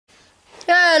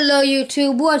Hello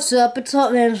YouTube, what's up? It's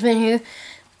Hot Management here,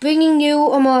 bringing you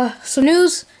some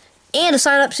news and a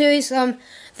sign-up series. The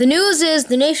news is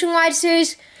the nationwide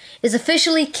series is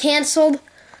officially canceled.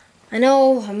 I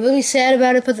know, I'm really sad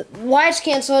about it, but why it's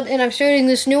canceled and I'm starting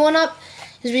this new one up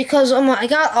is because I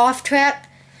got off track.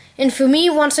 And for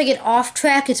me, once I get off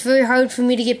track, it's very hard for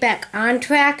me to get back on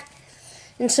track.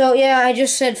 And so, yeah, I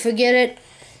just said forget it.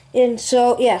 And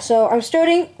so, yeah, so I'm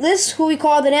starting this, who we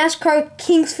call the NASCAR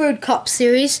Kingsford Cup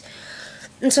Series.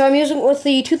 And so I'm using it with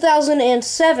the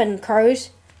 2007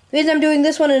 cars. The reason I'm doing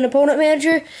this one in Opponent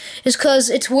Manager is because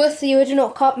it's with the original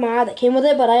Cup mod that came with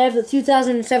it, but I have the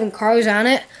 2007 cars on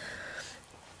it.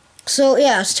 So,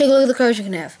 yeah, let's take a look at the cars you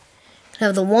can have. You can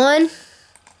have the 1,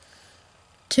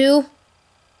 2,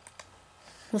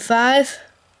 the 5,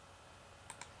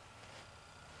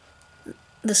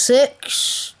 the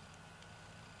 6,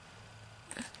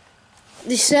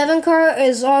 the 7 car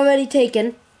is already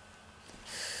taken.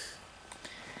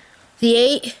 The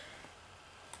 8,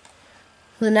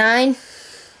 the 9,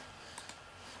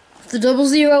 the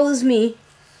 00 is me.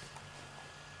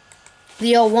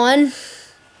 The 01,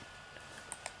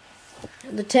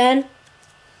 the 10,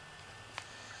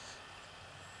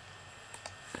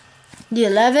 the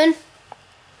 11,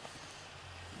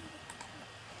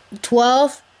 the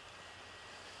 12,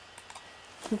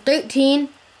 the 13,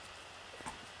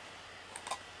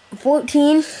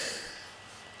 14,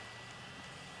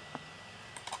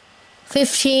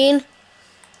 15,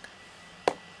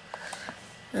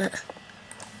 the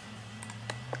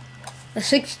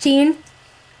 16,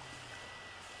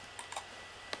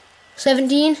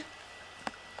 17,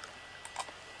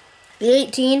 the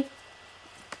 18,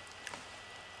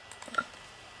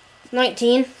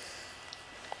 19,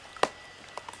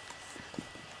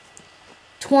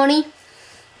 20,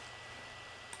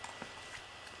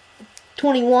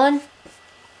 21,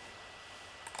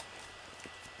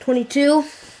 22,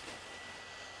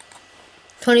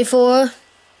 24,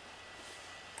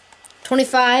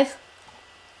 25,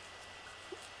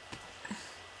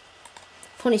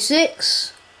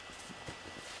 26,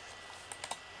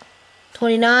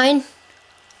 29,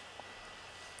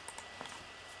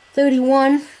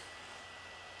 31,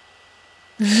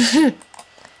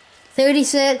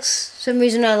 36, some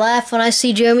reason I laugh when I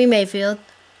see Jeremy Mayfield,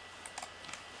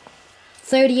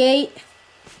 38,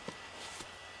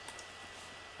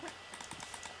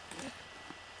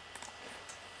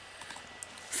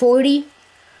 40,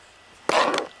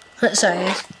 sorry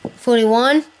guys,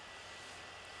 41,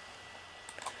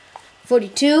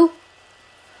 42,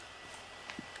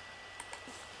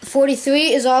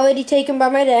 43 is already taken by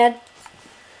my dad,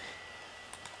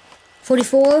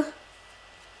 44,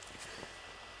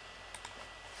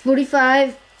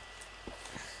 45,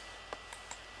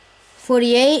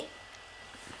 48,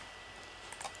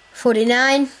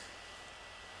 49,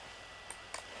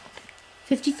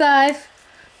 55,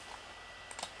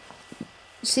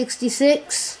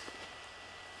 66,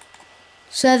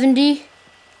 70,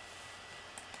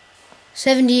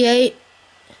 78,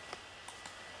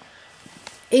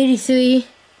 83,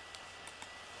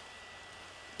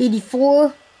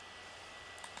 84,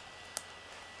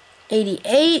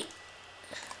 88,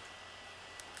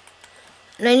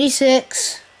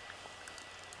 96,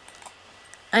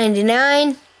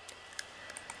 99,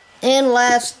 and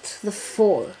last, the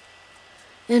 4.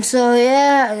 And so,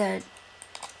 yeah, I got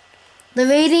the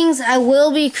ratings. I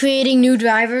will be creating new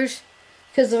drivers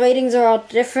because the ratings are all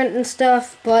different and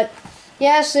stuff. But,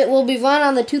 yes, it will be run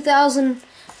on the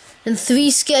 2003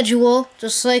 schedule,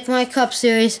 just like my Cup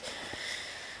Series.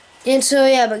 And so,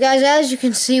 yeah, but guys, as you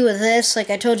can see with this, like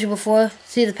I told you before,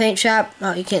 see the paint shop?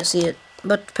 Oh, you can't see it.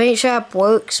 But the paint shop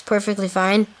works perfectly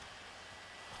fine,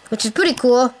 which is pretty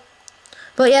cool.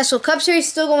 But yeah, so Cup Series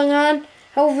still going on.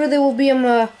 However, there will be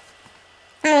I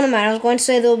was going to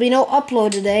say there will be no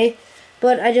upload today,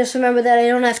 but I just remembered that I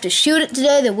don't have to shoot it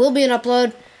today. There will be an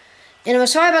upload, and I'm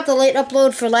sorry about the late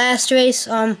upload for last race.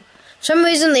 For some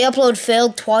reason the upload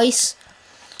failed twice.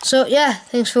 So yeah,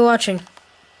 thanks for watching.